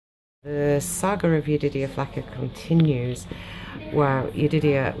The saga of Yedidya Flaquer continues. Wow,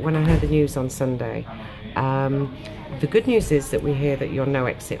 Yedidya, when I heard the news on Sunday, the good news is that we hear that your no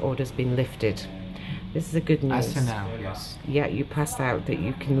exit order's been lifted. This is a good news. As for now, yes. Yeah, you passed out that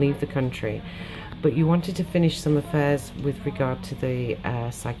you can leave the country, but you wanted to finish some affairs with regard to the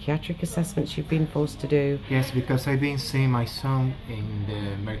psychiatric assessments you've been forced to do. Yes, because I've been seeing my son in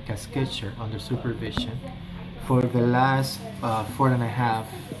the Mercasquetcher under supervision for the last 4.5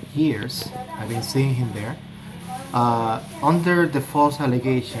 years. I've been seeing him there under the false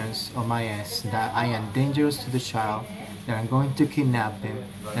allegations on my ass that I am dangerous to the child, that I'm going to kidnap him,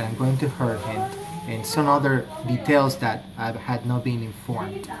 that I'm going to hurt him, and some other details that I had not been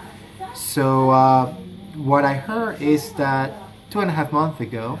informed. So what I heard is that 2.5 months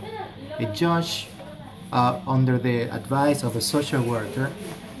ago, a judge, under the advice of a social worker,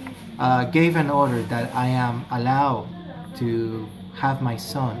 gave an order that I am allowed to have my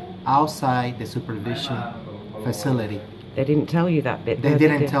son outside the supervision facility. They didn't tell you that bit. They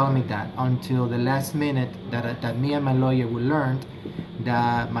didn't tell me that until the last minute that me and my lawyer we learned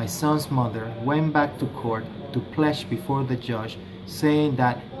that my son's mother went back to court to pledge before the judge, saying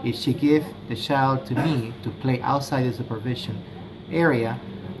that if she give the child to me to play outside the supervision area,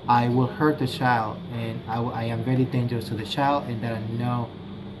 I will hurt the child, and I am very dangerous to the child, and that I know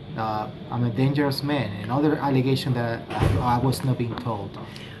I'm a dangerous man, and other allegation that I was not being told.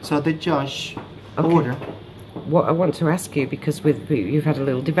 So the judge ordered. What I want to ask you, because you've had a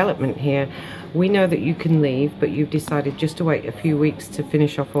little development here, we know that you can leave, but you've decided just to wait a few weeks to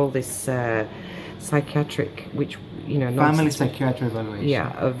finish off all this psychiatric, which, you know, family psychiatric evaluation.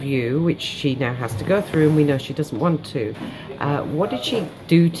 Yeah, of you, which she now has to go through, and we know she doesn't want to. What did she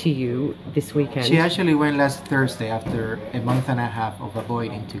do to you this weekend? She actually went last Thursday after a 1.5 months of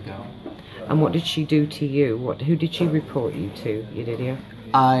avoiding to go. And what did she do to you? Who did she report you to, Yedidya?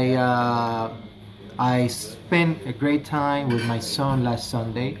 I spent a great time with my son last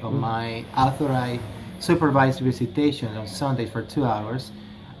Sunday on my authorized supervised visitation on Sunday for 2 hours.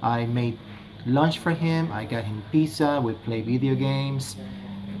 I made lunch for him, I got him pizza, we played video games.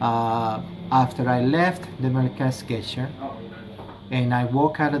 After I left the Mercasquetcher and I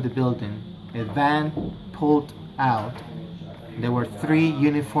walked out of the building, a van pulled out. There were 3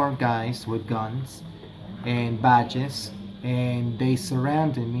 uniformed guys with guns and badges, and they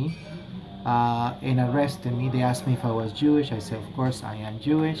surrounded me and arrested me. They asked me if I was Jewish. I said, of course I am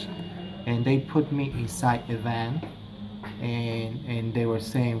Jewish. And they put me inside a van, and they were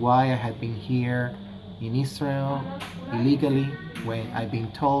saying why I had been here in Israel illegally when I've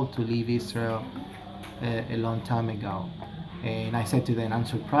been told to leave Israel a long time ago. And I said to them, I'm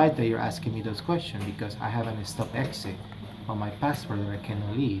surprised that you're asking me those questions because I have a stop exit on my passport that I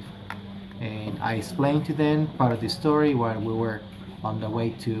cannot leave. And I explained to them part of the story where we were on the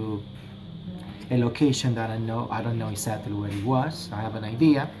way to a location that I don't know exactly where it was. I have an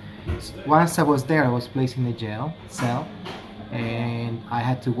idea. Once I was there, I was placed in a jail cell, and I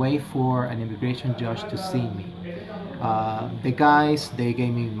had to wait for an immigration judge to see me. The guys, they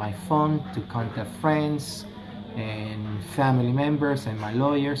gave me my phone to contact friends and family members and my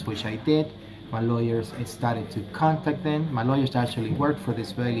lawyers, which I did. My lawyers started to contact them. My lawyers actually work for the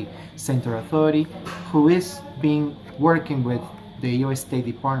Israeli Center Authority, who is working with the U.S. State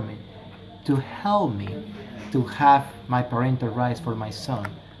Department to help me to have my parental rights for my son.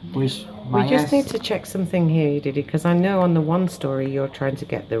 We just need to check something here, Yedidya, because I know on the one story you're trying to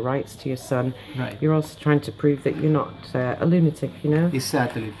get the rights to your son. Right. You're also trying to prove that you're not a lunatic, you know?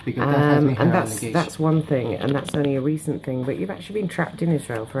 Exactly, because that has been her allegation. That's one thing, and that's only a recent thing, but you've actually been trapped in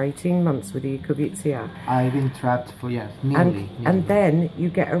Israel for 18 months with the Yedidya. I've been trapped for, nearly. And then you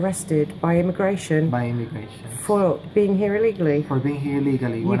get arrested by immigration. By immigration. For being here illegally. For being here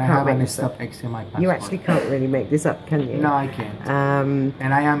illegally, when I have a stop exit in my passport. You actually can't really make this up, can you? No, I can't.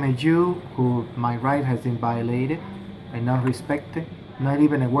 And I am a Jew who my right has been violated and not respected. Not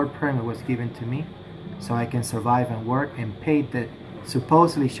even a work permit was given to me, so I can survive and work and pay the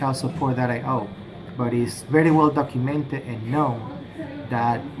supposedly child support that I owe. But it's very well documented and known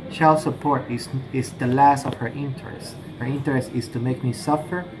that child support is the last of her interest. Her interest is to make me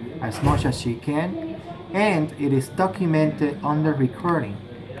suffer as much as she can, and it is documented on the recording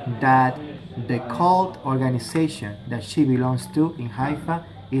that the cult organization that she belongs to in Haifa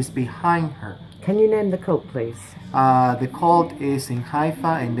is behind her. Can you name the cult, please? The cult is in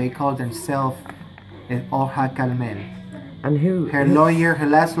Haifa, and they call themselves Oha Kalmel. And her lawyer, her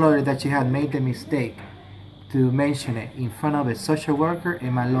last lawyer that she had made the mistake to mention it in front of a social worker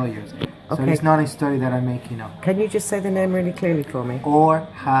and my lawyers. So Okay. it's not a story that I'm making up. Can you just say the name really clearly for me? Or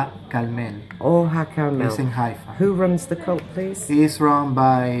Ha Kalmel. Or Hakarmel. It's in Haifa. Who runs the cult, please? It's run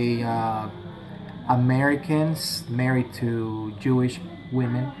by Americans married to Jewish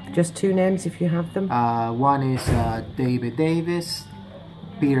women. Just two names if you have them. One is David Davis,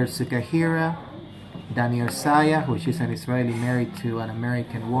 Peter Sukahira, Daniel Saya, which is an Israeli married to an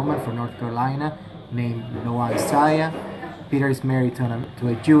American woman from North Carolina named Noan Saya. Peter is married to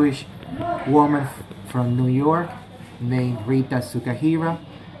a Jewish woman from New York named Rita Sukahira.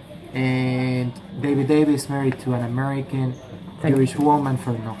 And David Davis is married to an American Jewish woman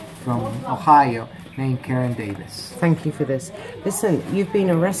from Ohio named Karen Davis. Thank you for this. Listen, you've been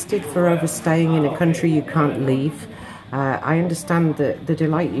arrested for overstaying in a country you can't leave. I understand that the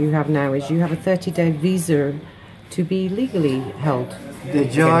delight you have now is you have a 30-day visa to be legally held. The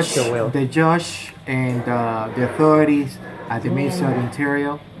against your will. judge and the authorities at the Ministry of the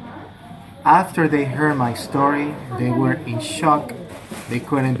Interior, after they heard my story, they were in shock. They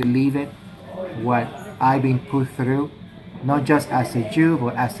couldn't believe it, what I've been put through, not just as a Jew,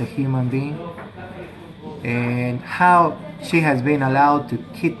 but as a human being. And how she has been allowed to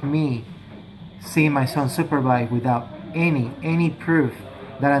keep me seeing my son supervised without any proof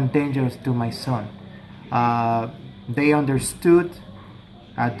that I'm dangerous to my son. They understood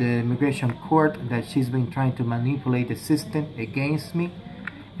at the immigration court that she's been trying to manipulate the system against me,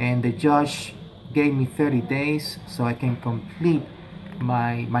 and the judge gave me 30 days so I can complete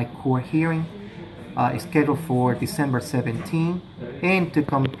my court hearing scheduled for December 17, and to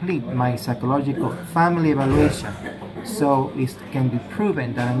complete my psychological family evaluation so it can be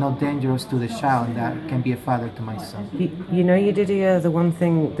proven that I'm not dangerous to the child and that I can be a father to my son. You know, Yedidya, the one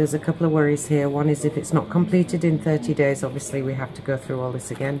thing, there's a couple of worries here. One is if it's not completed in 30 days, obviously we have to go through all this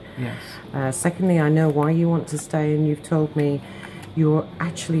again. Yes. Secondly, I know why you want to stay, and you've told me you're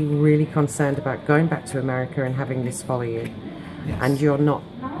actually really concerned about going back to America and having this follow you. Yes. And you're not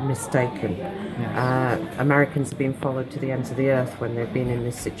mistaken. Yes. Americans have been followed to the ends of the earth when they've been in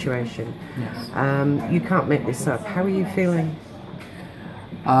this situation. Yes. You can't make this up. How are you feeling?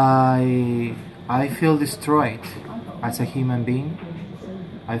 I feel destroyed as a human being.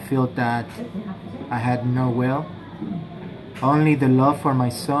 I feel that I had no will, only the love for my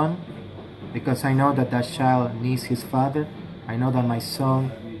son, because I know that that child needs his father. I know that my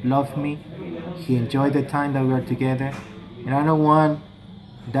son loved me. He enjoyed the time that we were together, and I don't want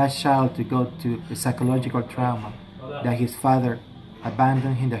that child to go to a psychological trauma, that his father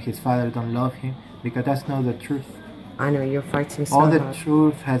abandoned him, that his father don't love him, because that's not the truth. I know you're fighting so All the hard.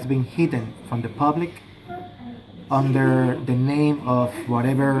 truth has been hidden from the public under the name of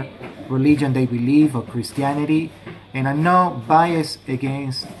whatever religion they believe, or Christianity, and I'm not biased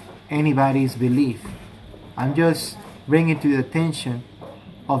against anybody's belief. I'm just bringing to the attention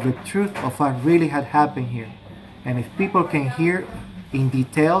of the truth of what really had happened here. And if people can hear in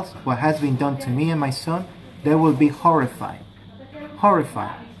details what has been done to me and my son, they will be horrified.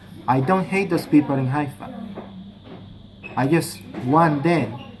 Horrified. I don't hate those people in Haifa. I just want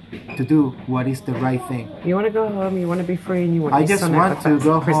them to do what is the right thing. You want to go home, you want to be free, and you want I your just son want out to of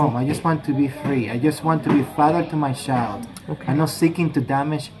go prison. home. I just want to be free. I just want to be father to my child. Okay. I'm not seeking to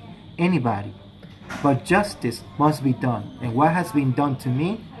damage anybody. But justice must be done. And what has been done to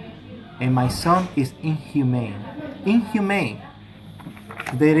me and my son is inhumane. Inhumane.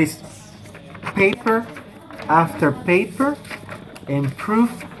 There is paper after paper and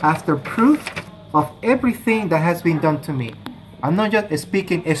proof after proof of everything that has been done to me. I'm not just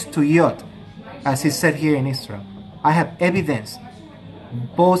speaking estuyot, as is said here in Israel. I have evidence,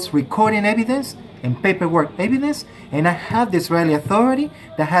 both recording evidence and paperwork evidence, and I have the Israeli authority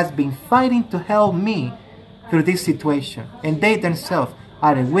that has been fighting to help me through this situation. And they themselves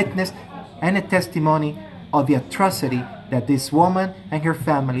are a witness and a testimony of the atrocity that this woman and her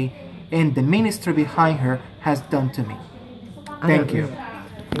family and the ministry behind her has done to me. Thank you.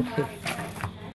 Thank you.